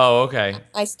music. Oh, okay.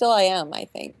 I am, I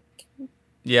think.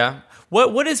 Yeah.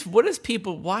 What is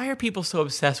people? Why are people so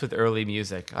obsessed with early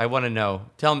music? I want to know.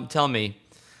 Tell me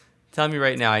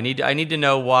right now. I need to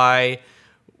know why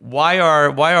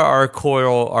are our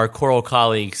choral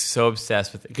colleagues so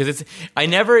obsessed with it? Because I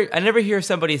never hear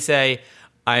somebody say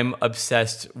I'm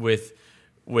obsessed with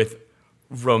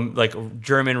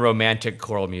German romantic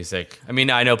choral music. I mean,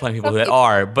 I know plenty of people that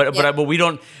are, but we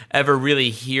don't ever really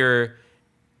hear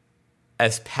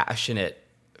as passionate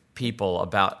people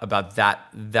about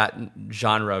that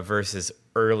genre versus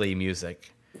early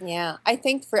music. Yeah, I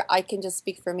think I can just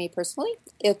speak for me personally.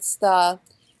 It's the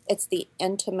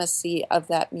intimacy of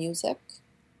that music.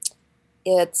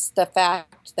 It's the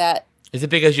fact that... Is it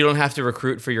because you don't have to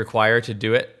recruit for your choir to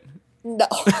do it? No.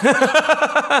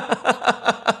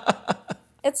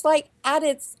 It's like at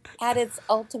its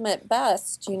ultimate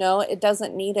best, it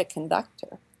doesn't need a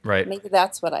conductor. Right. Maybe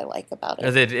that's what I like about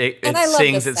it. It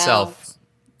sings itself.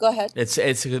 Go ahead.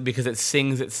 It's because it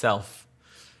sings itself.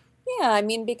 Yeah, I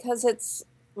mean, because it's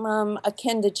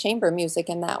akin to chamber music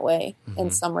in that way, in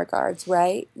some regards,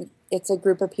 right? It's a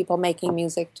group of people making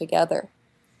music together.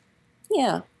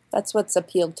 Yeah, that's what's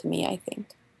appealed to me, I think.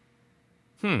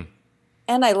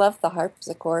 And I love the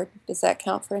harpsichord. Does that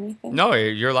count for anything? No,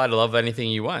 you're allowed to love anything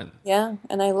you want. Yeah,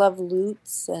 and I love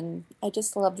lutes, and I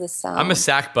just love the sound. I'm a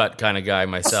sack butt kind of guy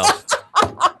myself.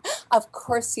 Of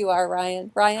course you are,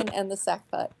 Ryan. Ryan and the sack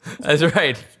butt. That's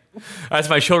right. That's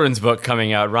my children's book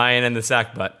coming out, Ryan and the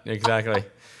sack butt. Exactly.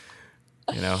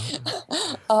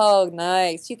 Oh,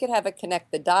 nice. You could have a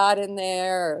connect the dot in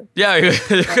there. Yeah,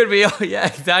 it could be. Yeah,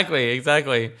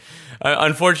 exactly.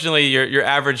 Unfortunately, your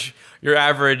average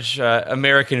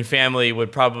American family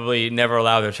would probably never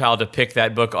allow their child to pick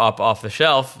that book up off the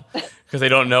shelf because they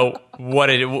don't know what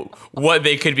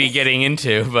they could be getting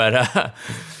into. But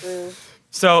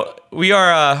so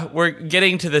we're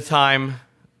getting to the time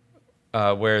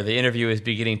where the interview is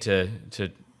beginning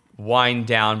to wind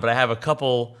down. But I have a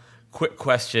couple quick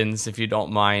questions, if you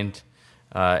don't mind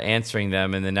answering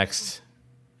them in the next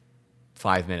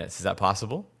 5 minutes. Is that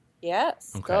possible?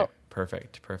 Yes. Okay. Go.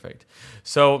 Perfect.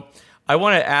 So I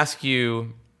want to ask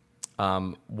you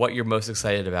what you're most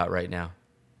excited about right now.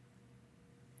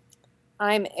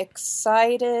 I'm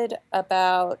excited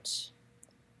about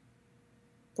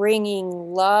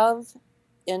bringing love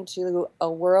into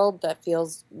a world that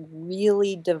feels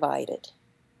really divided.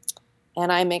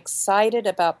 And I'm excited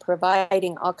about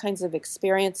providing all kinds of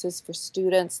experiences for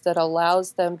students that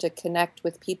allows them to connect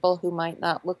with people who might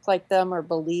not look like them or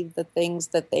believe the things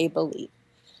that they believe.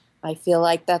 I feel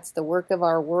like that's the work of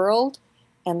our world,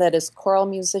 and that as choral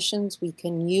musicians, we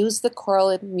can use the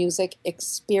choral music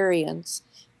experience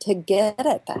to get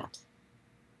at that.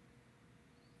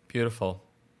 Beautiful.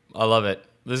 I love it.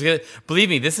 Believe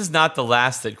me, this is not the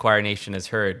last that Choir Nation has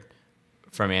heard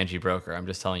from Angie Broker. I'm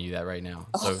just telling you that right now.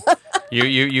 So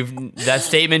you've that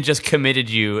statement just committed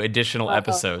you additional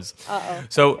episodes.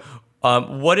 So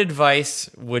what advice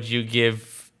would you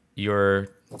give your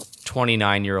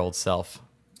 29-year-old self?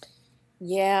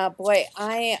 Yeah, boy,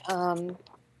 I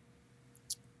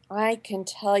can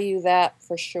tell you that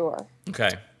for sure.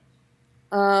 Okay.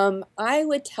 I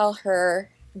would tell her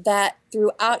that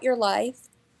throughout your life,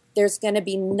 there's going to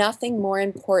be nothing more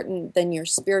important than your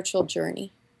spiritual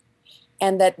journey.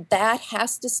 And that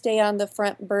has to stay on the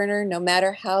front burner no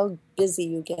matter how busy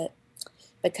you get.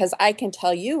 Because I can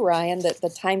tell you, Ryan, that the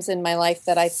times in my life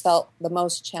that I felt the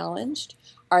most challenged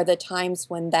are the times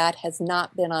when that has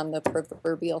not been on the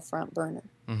proverbial front burner.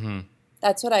 Mm-hmm.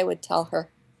 That's what I would tell her.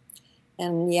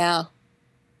 And yeah.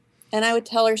 And I would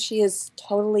tell her she is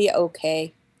totally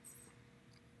okay.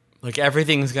 Like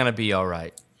everything's going to be all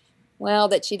right. Well,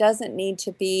 that she doesn't need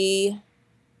to be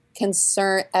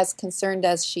concerned as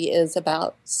she is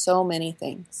about so many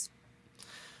things.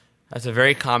 That's a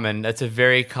very common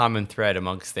thread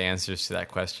amongst the answers to that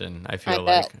question, I feel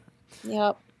like.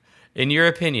 Yep. In your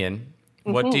opinion,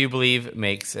 what do you believe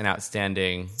makes an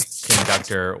outstanding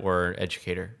conductor or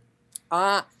educator?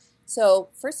 So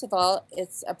first of all,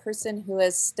 it's a person who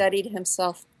has studied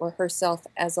himself or herself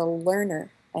as a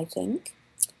learner, I think.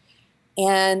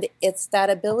 And it's that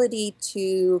ability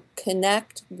to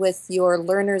connect with your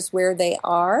learners where they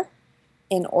are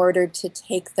in order to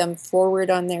take them forward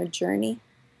on their journey.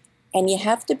 And you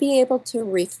have to be able to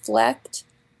reflect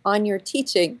on your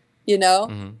teaching,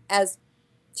 as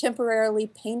temporarily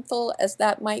painful as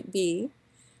that might be,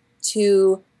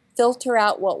 to filter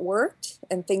out what worked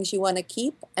and things you want to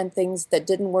keep and things that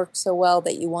didn't work so well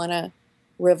that you want to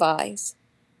revise.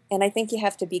 And I think you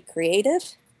have to be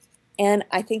creative. And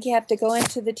I think you have to go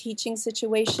into the teaching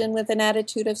situation with an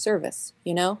attitude of service.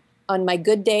 On my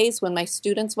good days, when my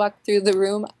students walk through the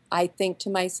room, I think to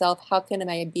myself, how can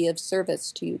I be of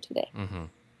service to you today? Mm-hmm.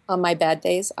 On my bad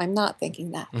days, I'm not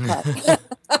thinking that. But.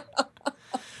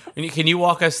 Can you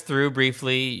walk us through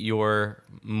briefly your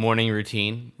morning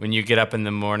routine? When you get up in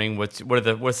the morning, what's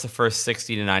the first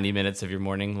 60 to 90 minutes of your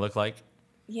morning look like?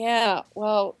 Yeah,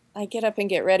 well, I get up and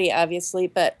get ready, obviously,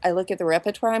 but I look at the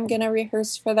repertoire I'm going to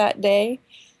rehearse for that day.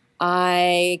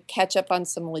 I catch up on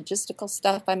some logistical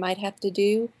stuff I might have to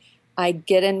do. I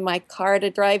get in my car to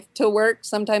drive to work.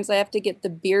 Sometimes I have to get the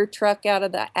beer truck out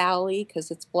of the alley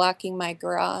because it's blocking my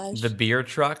garage. The beer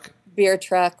truck? Beer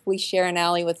truck. We share an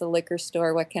alley with a liquor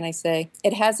store. What can I say?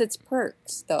 It has its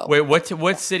perks, though. Wait,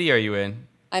 what city are you in?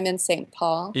 I'm in St.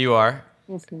 Paul. You are?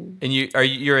 Mm-hmm. And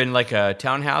you're in like a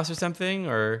townhouse or something,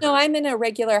 or? No, I'm in a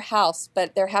regular house,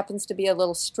 but there happens to be a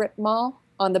little strip mall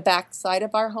on the back side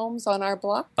of our homes on our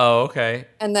block. Oh, okay.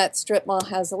 And that strip mall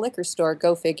has a liquor store.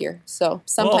 Go figure. So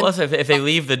sometimes, well, listen, if they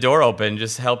leave the door open,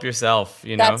 just help yourself.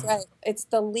 That's right. It's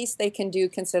the least they can do,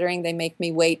 considering they make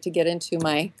me wait to get into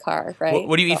my car. Right.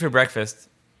 What do you eat for breakfast?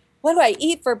 What do I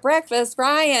eat for breakfast,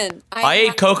 Ryan? I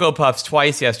ate Cocoa Puffs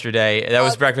twice yesterday. That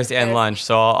was breakfast and lunch.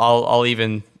 So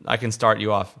I can start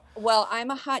you off. Well, I'm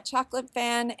a hot chocolate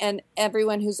fan, and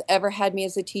everyone who's ever had me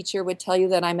as a teacher would tell you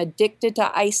that I'm addicted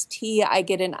to iced tea. I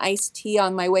get an iced tea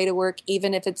on my way to work,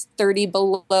 even if it's 30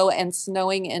 below and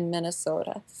snowing in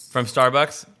Minnesota. From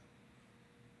Starbucks?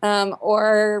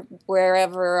 Or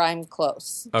wherever I'm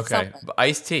close. Okay.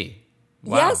 Iced tea.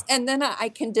 Wow. Yes, and then I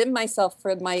condemn myself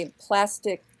for my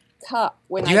plastic cup.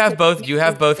 Do you have both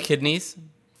kidneys?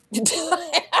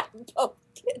 I have both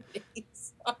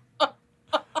kidneys.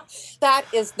 That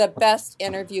is the best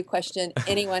interview question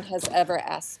anyone has ever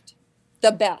asked.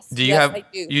 The best. I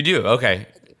do. You do? Okay.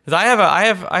 Because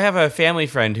I have a family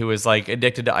friend who was like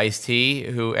addicted to iced tea,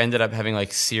 who ended up having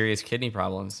like serious kidney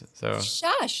problems. So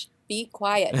shush. Be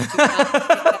quiet. Do not say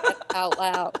that out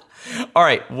loud. All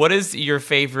right. What is your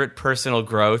favorite personal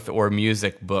growth or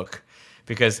music book?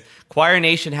 Because Choir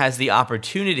Nation has the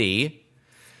opportunity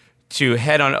to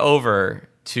head on over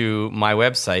to my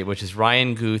website, which is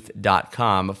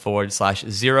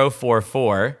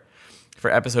ryanguth.com/044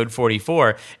 for episode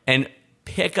 44, and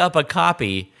pick up a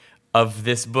copy of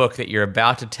this book that you're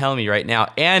about to tell me right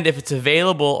now. And if it's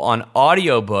available on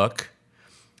audiobook,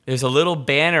 there's a little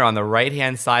banner on the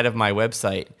right-hand side of my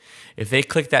website. If they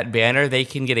click that banner, they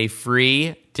can get a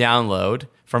free download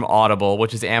from Audible,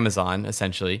 which is Amazon,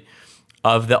 essentially,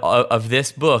 of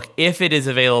this book if it is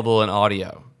available in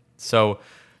audio. So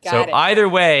either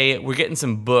way, we're getting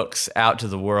some books out to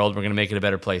the world. We're going to make it a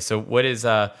better place. So what is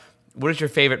your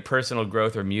favorite personal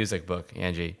growth or music book,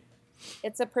 Angie?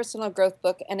 It's a personal growth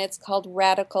book, and it's called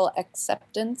Radical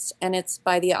Acceptance, and it's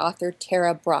by the author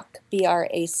Tara Brach,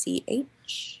 Brach.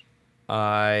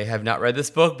 I have not read this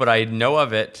book, but I know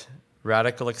of it.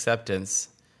 Radical Acceptance,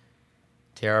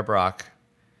 Tara Brach.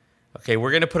 Okay,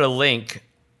 we're going to put a link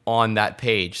on that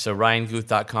page. So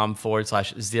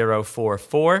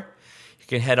ryanguth.com/044. You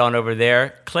can head on over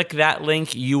there. Click that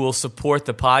link. You will support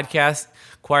the podcast.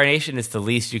 Choir Nation is the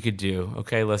least you could do.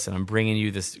 Okay, listen, I'm bringing you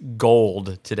this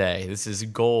gold today. This is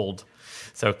gold.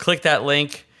 So click that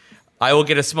link. I will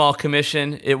get a small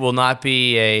commission. It will not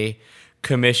be a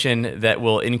commission that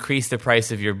will increase the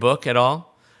price of your book at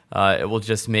all. It will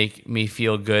just make me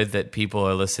feel good that people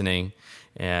are listening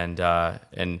and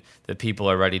that people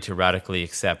are ready to radically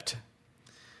accept.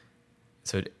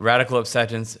 So Radical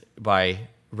Acceptance, my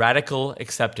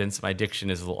diction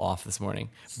is a little off this morning,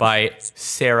 by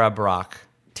Sarah Brach.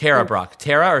 Tara Brach.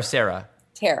 Tara or Sarah?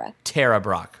 Tara. Tara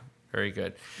Brach. Very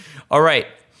good. All right.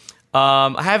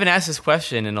 I haven't asked this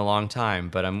question in a long time,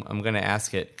 but I'm going to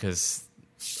ask it because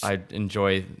I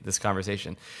enjoy this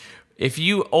conversation. If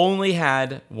you only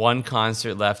had one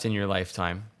concert left in your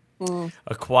lifetime,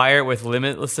 a choir with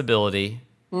limitless ability,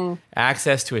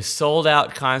 access to a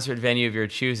sold-out concert venue of your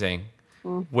choosing,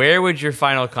 where would your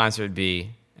final concert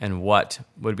be, and what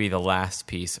would be the last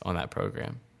piece on that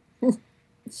program?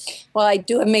 Well, I'd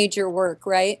do a major work,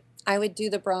 right? I would do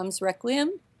the Brahms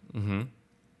Requiem,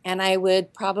 and I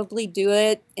would probably do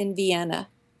it in Vienna,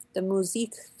 the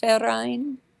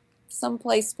Musikverein,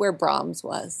 someplace where Brahms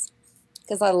was,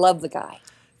 because I love the guy.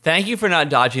 Thank you for not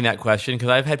dodging that question, because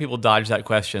I've had people dodge that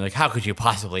question. Like, how could you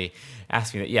possibly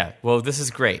ask me that? Yeah, well, this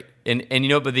is great. And you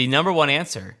know, but the number one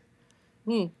answer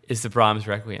is the Brahms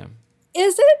Requiem.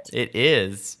 Is it? It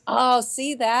is. Oh,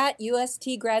 see that?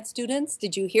 UST grad students,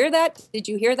 did you hear that? Did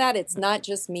you hear that? It's not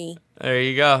just me. There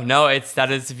you go. No, that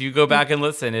is, if you go back and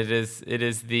listen, it is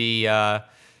the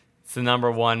it's the number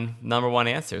one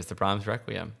answer. It's the Brahms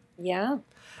Requiem. Yeah.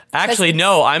 Actually,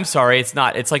 no, I'm sorry. It's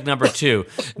not. It's like number 2.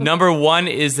 Number 1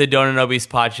 is the Dona Nobis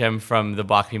Pacem from the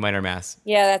Bach B minor Mass.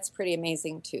 Yeah, that's pretty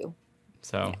amazing too.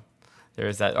 So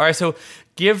there's that. All right, so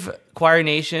give Choir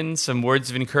Nation some words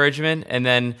of encouragement, and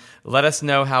then let us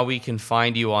know how we can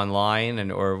find you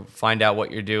online or find out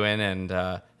what you're doing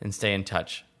and stay in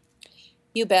touch.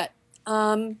 You bet.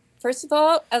 First of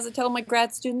all, as I tell my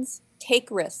grad students, take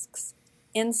risks.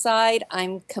 Inside,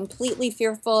 I'm completely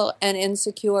fearful and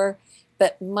insecure.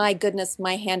 But my goodness,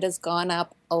 my hand has gone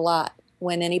up a lot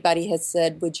when anybody has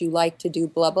said, would you like to do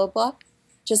blah, blah, blah?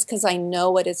 Just because I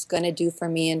know what it's going to do for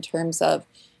me in terms of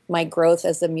my growth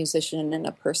as a musician and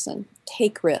a person.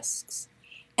 Take risks.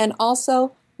 And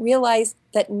also realize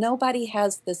that nobody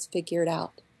has this figured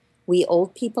out. We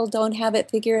old people don't have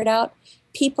it figured out.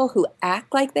 People who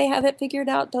act like they have it figured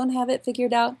out don't have it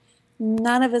figured out.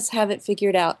 None of us have it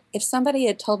figured out. If somebody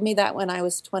had told me that when I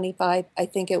was 25, I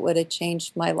think it would have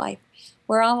changed my life.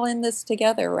 We're all in this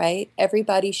together, right?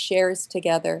 Everybody shares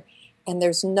together, and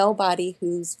there's nobody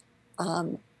who's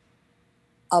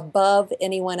above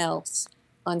anyone else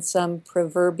on some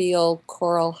proverbial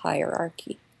choral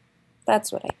hierarchy. That's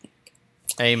what I think.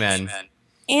 Amen.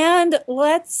 And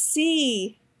let's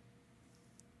see.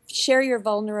 Share your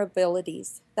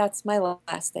vulnerabilities. That's my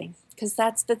last thing, because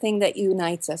that's the thing that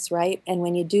unites us, right? And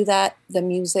when you do that, the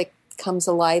music comes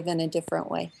alive in a different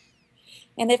way.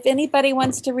 And if anybody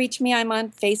wants to reach me, I'm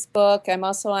on Facebook. I'm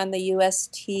also on the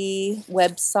UST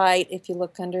website. If you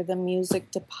look under the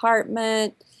music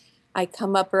department, I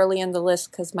come up early in the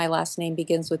list because my last name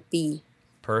begins with B.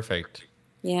 Perfect.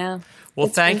 Yeah. Well,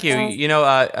 thank you. You know,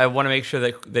 I want to make sure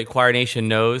that Choir Nation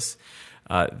knows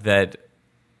that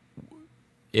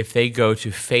if they go to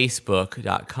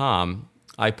facebook.com,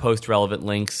 I post relevant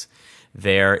links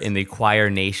there in the Choir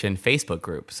Nation Facebook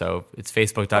group. So it's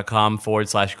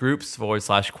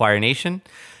facebook.com/groups/Choir Nation.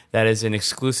 That is an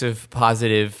exclusive,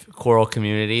 positive choral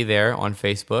community there on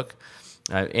Facebook.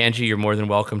 Angie, you're more than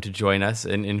welcome to join us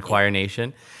in Choir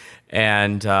Nation.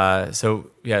 And so,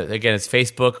 yeah, again, it's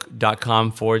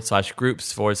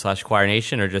facebook.com/groups/Choir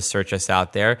Nation, or just search us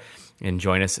out there and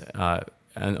join us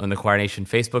on the Choir Nation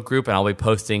Facebook group. And I'll be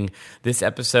posting this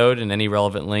episode and any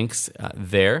relevant links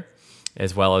there.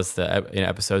 as well as the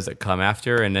episodes that come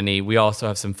after. And we also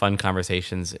have some fun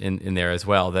conversations in there as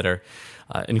well that are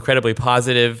incredibly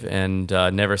positive and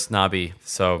never snobby.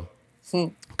 So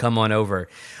come on over.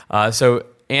 So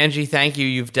Angie, thank you.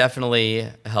 You've definitely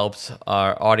helped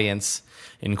our audience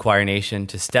in Choir Nation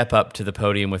to step up to the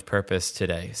podium with purpose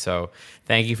today. So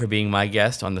thank you for being my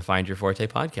guest on the Find Your Forte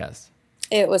podcast.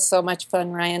 It was so much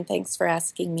fun, Ryan. Thanks for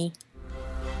asking me.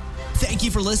 Thank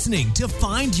you for listening to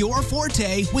Find Your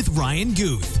Forte with Ryan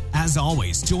Guth. As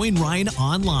always, join Ryan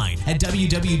online at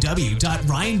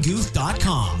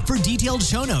www.ryanguth.com for detailed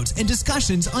show notes and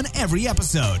discussions on every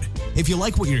episode. If you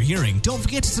like what you're hearing, don't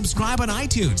forget to subscribe on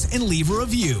iTunes and leave a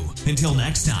review. Until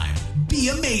next time, be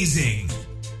amazing.